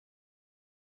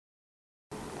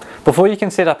Before you can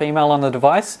set up email on the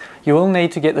device, you will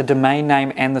need to get the domain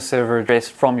name and the server address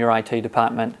from your IT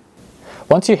department.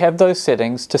 Once you have those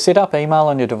settings, to set up email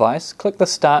on your device, click the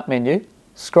Start menu,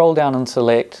 scroll down and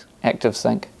select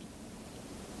ActiveSync.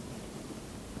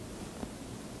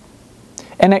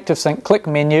 In ActiveSync, click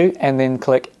Menu and then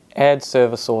click Add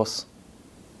Server Source.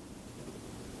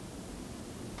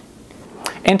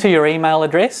 Enter your email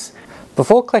address.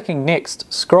 Before clicking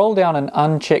Next, scroll down and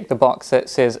uncheck the box that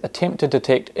says Attempt to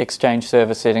detect Exchange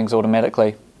server settings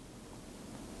automatically.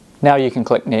 Now you can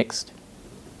click Next.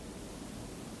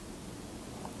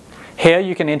 Here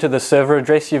you can enter the server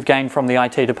address you've gained from the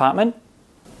IT department.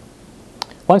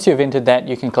 Once you've entered that,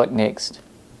 you can click Next.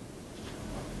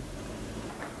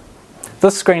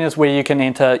 This screen is where you can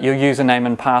enter your username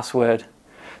and password.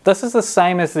 This is the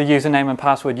same as the username and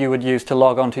password you would use to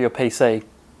log onto your PC.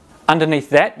 Underneath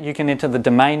that, you can enter the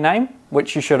domain name,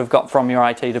 which you should have got from your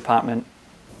IT department.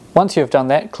 Once you've done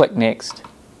that, click Next.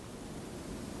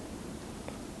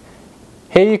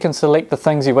 Here you can select the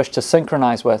things you wish to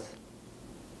synchronize with.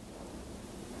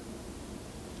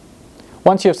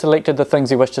 Once you've selected the things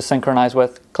you wish to synchronize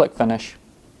with, click Finish.